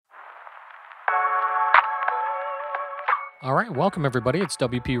All right, welcome everybody. It's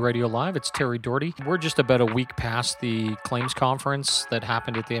WP Radio Live. It's Terry Doherty. We're just about a week past the claims conference that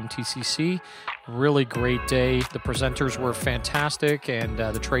happened at the MTCC. Really great day. The presenters were fantastic, and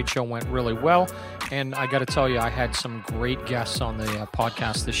the trade show went really well. And I got to tell you, I had some great guests on the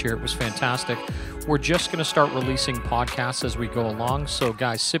podcast this year. It was fantastic. We're just going to start releasing podcasts as we go along. So,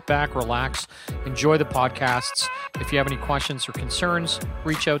 guys, sit back, relax, enjoy the podcasts. If you have any questions or concerns,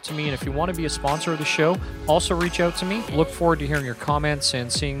 reach out to me. And if you want to be a sponsor of the show, also reach out to me. Look forward to hearing your comments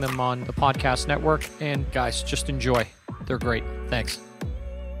and seeing them on the podcast network. And guys, just enjoy. They're great. Thanks.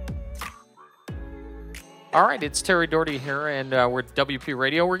 All right, it's Terry Doherty here, and we're at WP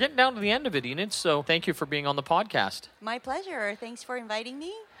Radio. We're getting down to the end of it, Enid, so thank you for being on the podcast. My pleasure. Thanks for inviting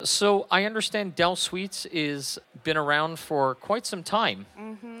me. So I understand Del Suites is been around for quite some time.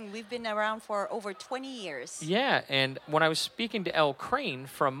 We've been around for over 20 years. Yeah, and when I was speaking to Elle Crane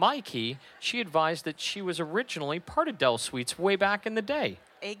from MyKey, she advised that she was originally part of Del Suites way back in the day.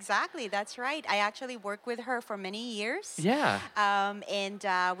 Exactly, that's right. I actually worked with her for many years. Yeah. And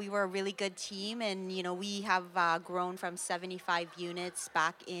we were a really good team, and we have grown from 75 units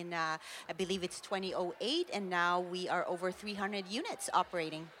back in, I believe it's 2008, and now we are over 300 units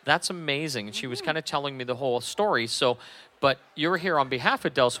operating. That's amazing. And she was kind of telling me the whole story. So, but you're here on behalf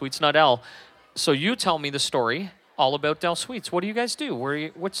of Del Suites, not Elle. So you tell me the story all about Del Suites. What do you guys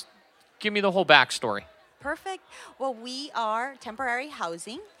do? Give me the whole backstory. Perfect. Well, we are temporary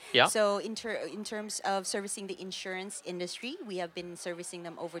housing. Yeah. So in terms of servicing the insurance industry, we have been servicing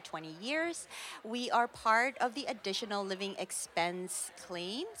them over 20 years. We are part of the additional living expense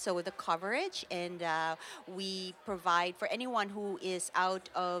claim, so the coverage, and we provide for anyone who is out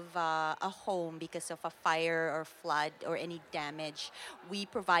of a home because of a fire or flood or any damage. We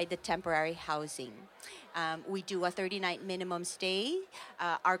provide the temporary housing. We do a 30-night minimum stay.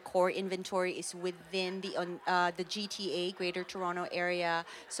 Our core inventory is within the GTA, Greater Toronto Area,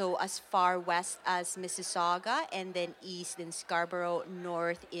 so as far west as Mississauga, and then east in Scarborough,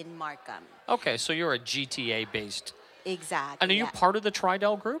 north in Markham. Okay, so you're a GTA-based. Exactly. And are you part of the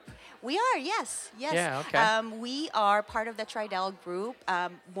Tridel group? We are, yes. Yeah, okay. We are part of the Tridel group.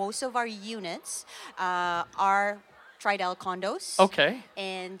 Most of our units are Tridel condos. Okay.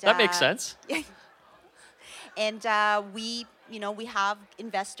 And that makes sense. And we have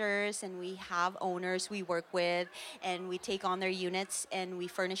investors and we have owners we work with, and we take on their units and we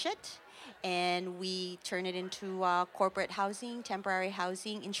furnish it, and we turn it into corporate housing, temporary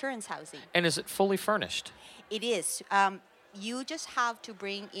housing, insurance housing. And is it fully furnished? It is. You just have to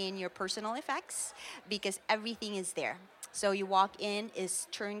bring in your personal effects because everything is there. So you walk in, is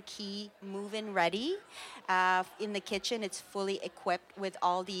turnkey, move-in ready. In the kitchen, it's fully equipped with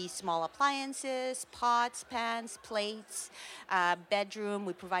all the small appliances, pots, pans, plates. Bedroom,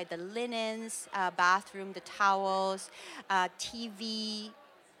 we provide the linens. Bathroom, the towels. TV,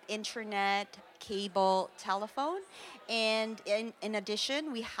 internet, cable, telephone. And in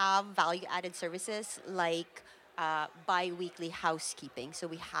addition, we have value-added services like bi-weekly housekeeping. So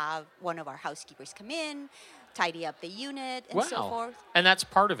we have one of our housekeepers come in, tidy up the unit, and so forth. And that's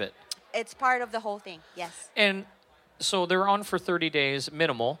part of it? It's part of the whole thing, yes. And so they're on for 30 days,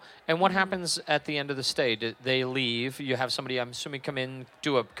 minimal. And what happens at the end of the stay? Do they leave? You have somebody, I'm assuming, come in,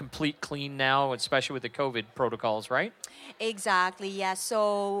 do a complete clean now, especially with the COVID protocols, right? Exactly, yes.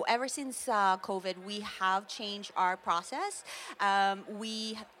 So ever since COVID, we have changed our process.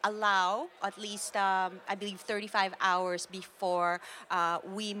 We allow at least, I believe, 35 hours before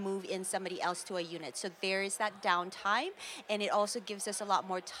we move in somebody else to a unit. So there is that downtime, and it also gives us a lot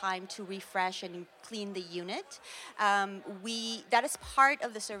more time to refresh and clean the unit. That is part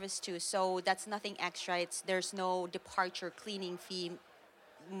of the service too. So that's nothing extra. There's no departure cleaning fee.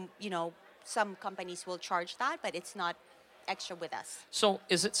 Some companies will charge that, but it's not extra with us. So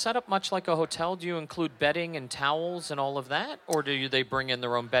is it set up much like a hotel? Do you include bedding and towels and all of that? Or do they bring in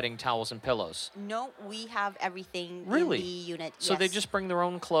their own bedding, towels, and pillows? No, we have everything really? in the unit. So they just bring their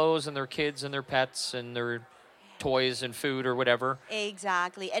own clothes and their kids and their pets and their toys and food or whatever.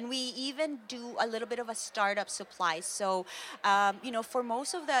 Exactly. And we even do a little bit of a startup supply. So, for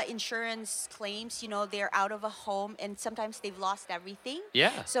most of the insurance claims, they're out of a home and sometimes they've lost everything.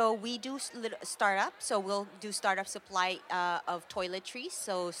 Yeah. So we do startup. So we'll do startup supply of toiletries.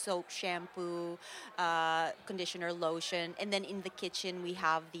 So soap, shampoo, conditioner, lotion. And then in the kitchen, we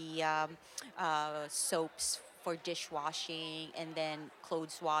have the soaps for dishwashing and then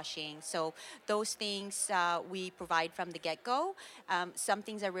clothes washing. So those things we provide from the get-go. Some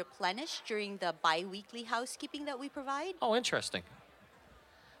things are replenished during the bi-weekly housekeeping that we provide. Oh, interesting.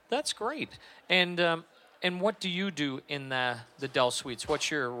 That's great. And what do you do in the Del Suites? What's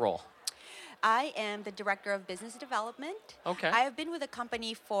your role? I am the director of business development. Okay. I have been with the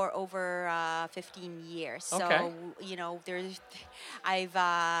company for over 15 years. So, Okay. I've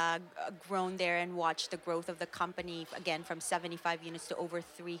grown there and watched the growth of the company, again, from 75 units to over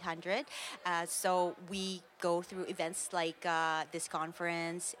 300. So we go through events like this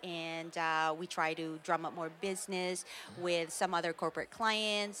conference, and we try to drum up more business with some other corporate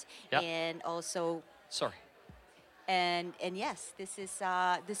clients, Yep. and also Sorry. and yes, this is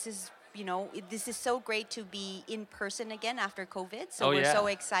so great to be in person again after COVID. So Oh, we're yeah. so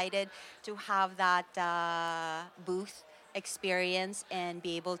excited to have that booth experience and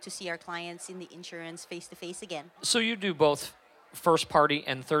be able to see our clients in the insurance face to face again. So you do both first party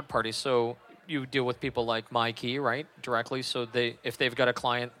and third party. So you deal with people like MyKey, right? Directly. So if they've got a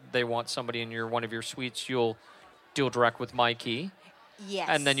client, they want somebody in one of your suites, you'll deal direct with MyKey. Yes.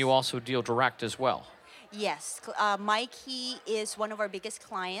 And then you also deal direct as well. Yes, MyKey is one of our biggest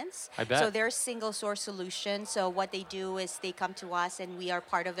clients. I bet. So they're a single source solution. So what they do is they come to us, and we are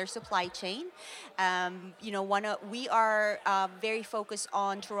part of their supply chain. We are very focused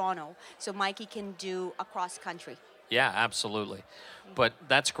on Toronto, so MyKey can do across country. Yeah, absolutely. But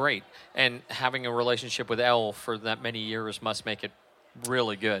that's great. And having a relationship with Elle for that many years must make it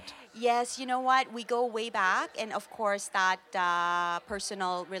really good. Yes, you know what? We go way back, and of course, that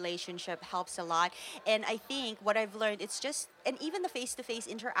personal relationship helps a lot. And I think what I've learned, and even the face-to-face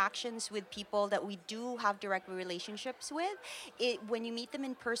interactions with people that we do have direct relationships with, when you meet them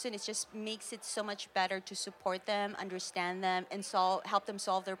in person, it just makes it so much better to support them, understand them, and help them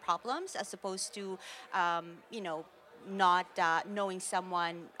solve their problems, as opposed to, not knowing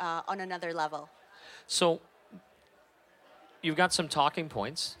someone on another level. So you've got some talking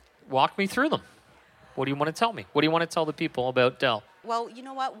points. Walk me through them. What do you want to tell me? What do you want to tell the people about Dell? Well, you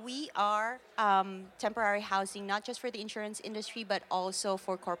know what? We are temporary housing, not just for the insurance industry, but also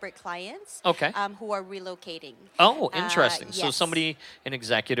for corporate clients. Okay. Who are relocating. Oh, interesting. So Yes. an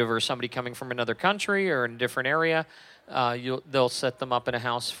executive or somebody coming from another country or in a different area, they'll set them up in a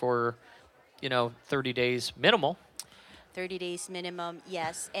house for, 30 days minimal. 30 days minimum,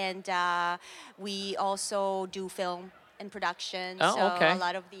 yes. And we also do film and production. Oh, so okay. a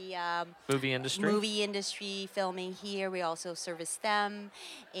lot of the Movie industry. filming here, we also service them.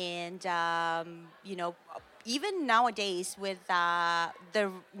 And, even nowadays with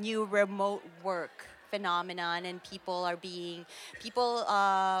the new remote work phenomenon, and people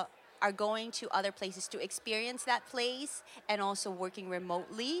are going to other places to experience that place, and also working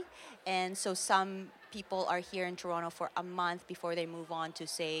remotely. And so some people are here in Toronto for a month before they move on to,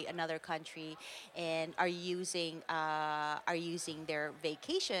 say, another country, and are using their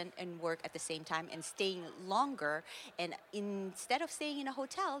vacation and work at the same time, and staying longer. And instead of staying in a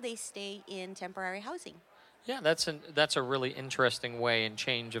hotel, they stay in temporary housing. Yeah, that's a really interesting way and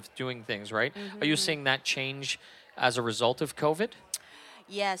change of doing things, right? Are you seeing that change as a result of COVID?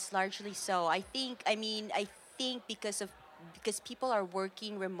 Yes, largely so. I think because people are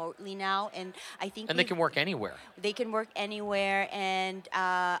working remotely now, and I think And they can work anywhere. they can work anywhere, and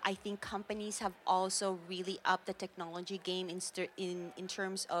I think companies have also really upped the technology game in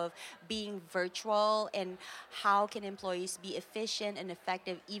terms of being virtual, and how can employees be efficient and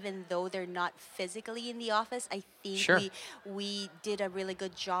effective even though they're not physically in the office. I think Sure. we did a really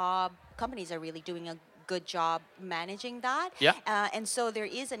good job. Companies are really doing a good job managing that. Yeah. And so there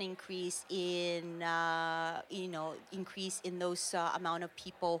is an increase in those amount of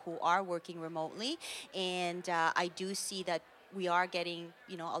people who are working remotely, and I do see that we are getting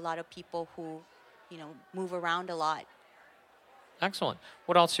a lot of people who move around a lot. Excellent.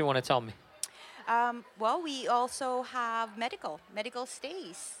 What else do you want to tell me? Well, we also have medical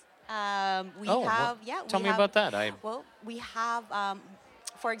stays. Tell me about that. Well, we have,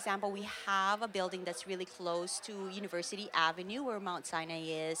 for example, we have a building that's really close to University Avenue, where Mount Sinai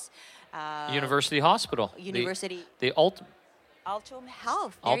is. University Hospital. University. The Altum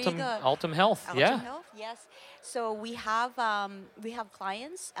Health. There you go. Altum Health. Altum Yeah. Health, yes. So we have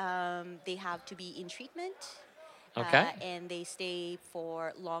clients. They have to be in treatment. Okay. And they stay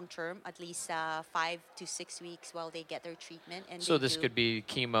for long term, at least 5 to 6 weeks while they get their treatment. And So this could be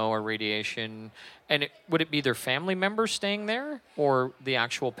chemo or radiation. And would it be their family members staying there or the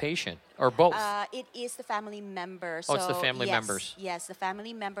actual patient or both? It is the family member. Oh, it's the So, family yes, members. Yes, the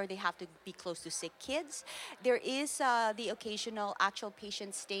family member. They have to be close to sick kids. There is the occasional actual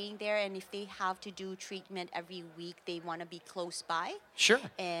patient staying there, and if they have to do treatment every week, they want to be close by Sure.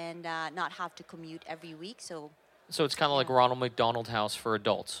 and not have to commute every week. So it's kind of like Yeah. Ronald McDonald House for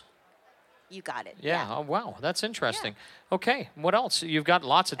adults. You got it. Yeah. Oh, wow. That's interesting. Okay, what else? You've got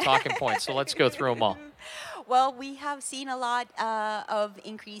lots of talking points, so let's go through them all. Well, we have seen a lot of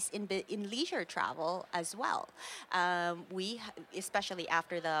increase in leisure travel as well. Especially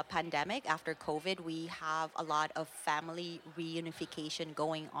after the pandemic, after COVID, we have a lot of family reunification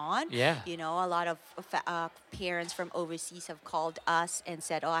going on. Yeah. You know, a lot of parents from overseas have called us and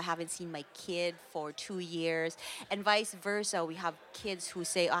said, "Oh, I haven't seen my kid for 2 years," and vice versa. We have kids who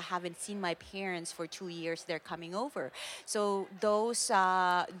say, "I haven't seen my parents for 2 years. They're coming over." So those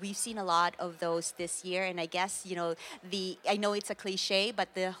we've seen a lot of those this year, and I guess I know it's a cliche,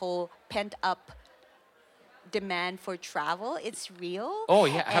 but the whole pent up demand for travel, it's real. Oh,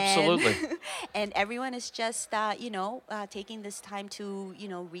 yeah, And absolutely. and everyone is just taking this time to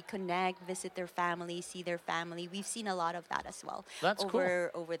reconnect, visit their family, see their family. We've seen a lot of that as well. That's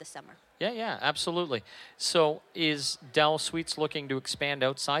cool. Over the summer. Yeah, absolutely. So is Del Suites looking to expand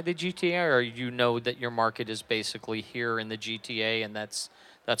outside the GTA, or you know that your market is basically here in the GTA and that's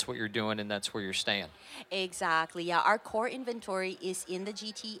what you're doing and that's where you're staying? Exactly. Yeah, our core inventory is in the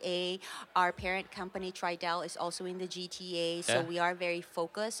GTA. Our parent company Tridel is also in the GTA, so Yeah. we are very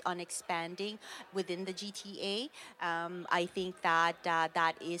focused on expanding within the GTA. I think that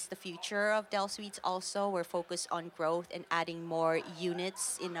that is the future of Del Suites. Also, we're focused on growth and adding more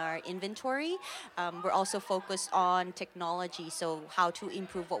units in our inventory. We're also focused on technology, so how to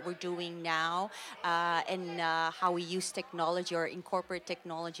improve what we're doing now, and how we use technology or incorporate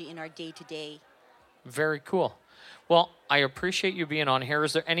technology in our day-to-day. Very cool. Well, I appreciate you being on here.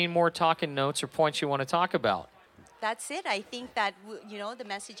 Is there any more talking notes or points you want to talk about? That's it. I think that the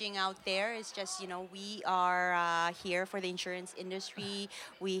messaging out there is just we are here for the insurance industry.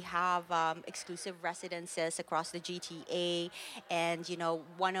 We have exclusive residences across the GTA, and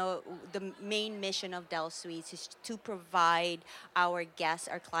one of the main mission of Del Suites is to provide our guests,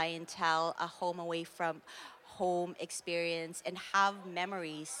 our clientele, a home away from home experience and have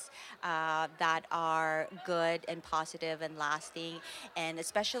memories that are good and positive and lasting, and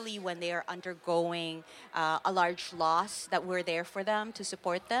especially when they are undergoing a large loss, that we're there for them to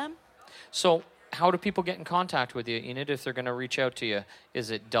support them. So how do people get in contact with you, Enid, if they're going to reach out to you? Is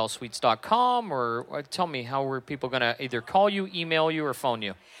it delsuites.com, or tell me, how are people going to either call you, email you, or phone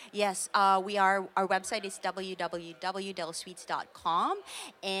you? Yes, our website is www.delsuites.com,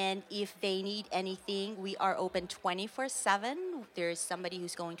 and if they need anything, we are open 24/7. There's somebody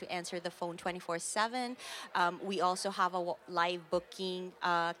who's going to answer the phone 24/7. We also have a live booking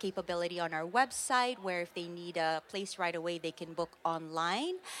capability on our website, where if they need a place right away, they can book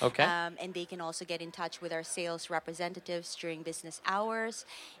online. Okay. And they can also get in touch with our sales representatives during business hours,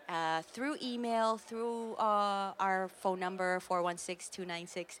 through email, through our phone number,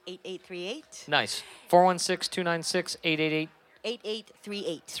 416-296-8838. Nice. 416-296-88838.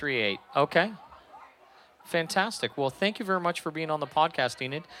 8838. Okay. Fantastic. Well, thank you very much for being on the podcast,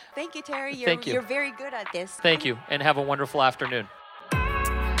 Enid. Thank you, Terry. Thank you. You're very good at this. Thank you, and have a wonderful afternoon.